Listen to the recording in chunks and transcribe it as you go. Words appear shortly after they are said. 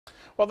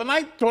Well, the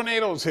night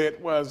tornadoes hit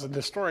was a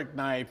historic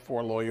night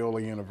for Loyola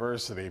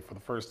University. For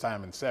the first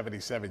time in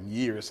 77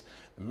 years,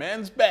 the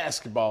men's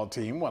basketball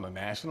team won a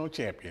national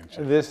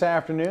championship. This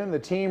afternoon, the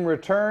team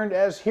returned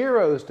as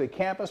heroes to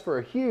campus for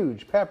a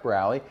huge pep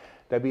rally.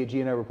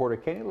 WGNO reporter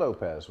Kenny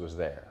Lopez was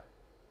there.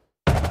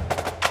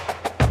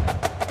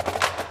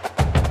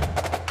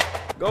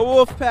 Go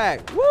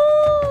Wolfpack!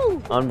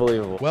 Woo!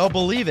 Unbelievable. Well,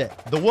 believe it.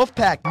 The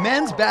Wolfpack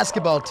men's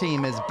basketball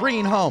team is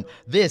bringing home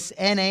this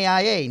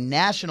NAIA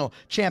National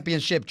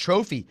Championship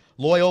trophy,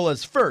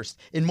 Loyola's first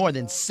in more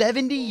than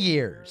 70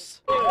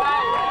 years.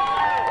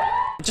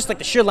 Just like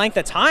the sheer length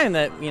of time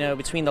that,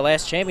 between the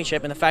last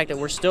championship and the fact that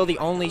we're still the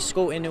only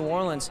school in New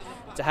Orleans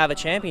to have a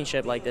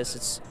championship like this,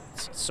 it's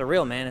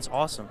surreal, man. It's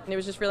awesome. It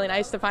was just really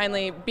nice to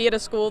finally be at a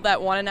school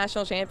that won a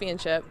national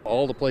championship.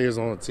 All the players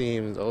on the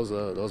team, those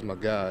are my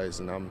guys,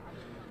 and I'm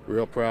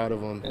real proud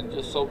of them. And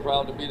just so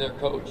proud to be their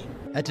coach.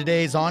 At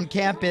today's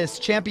on-campus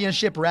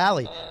championship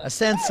rally, a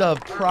sense of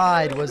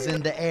pride was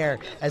in the air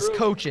as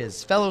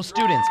coaches, fellow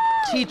students,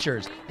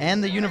 teachers,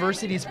 and the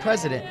university's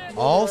president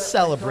all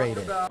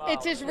celebrated.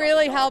 It just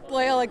really helped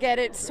Loyola get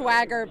its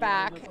swagger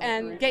back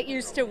and get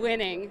used to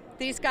winning.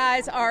 These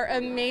guys are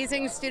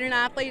amazing student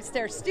athletes.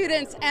 They're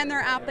students and they're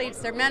athletes.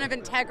 They're men of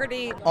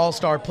integrity.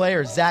 All-star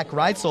player Zach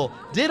Reitzel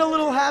did a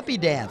little happy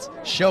dance,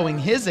 showing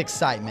his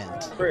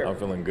excitement. I'm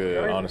feeling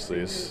good,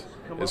 honestly.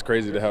 It's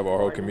crazy to have our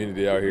whole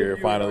community out here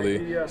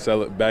finally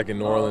back in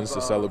New Orleans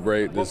to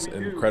celebrate this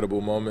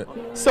incredible moment.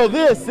 So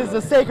this is the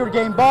Sacred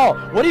Game ball.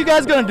 What are you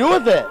guys going to do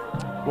with it?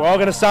 We're all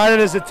going to sign it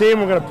as a team.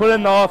 We're going to put it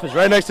in the office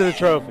right next to the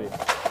trophy.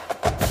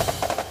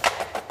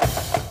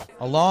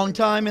 A long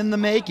time in the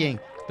making,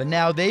 but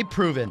now they've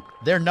proven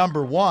they're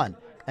 #1,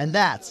 and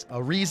that's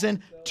a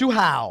reason to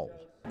howl.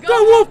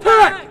 Go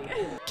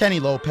Wolfpack!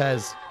 Kenny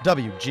Lopez,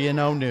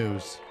 WGNO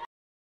News.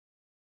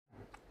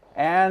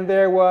 And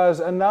there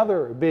was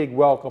another big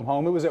welcome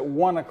home. It was at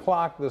 1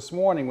 o'clock this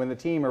morning when the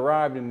team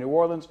arrived in New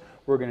Orleans.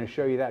 We're going to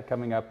show you that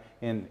coming up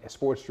in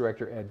Sports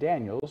Director Ed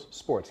Daniels'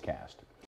 Sportscast.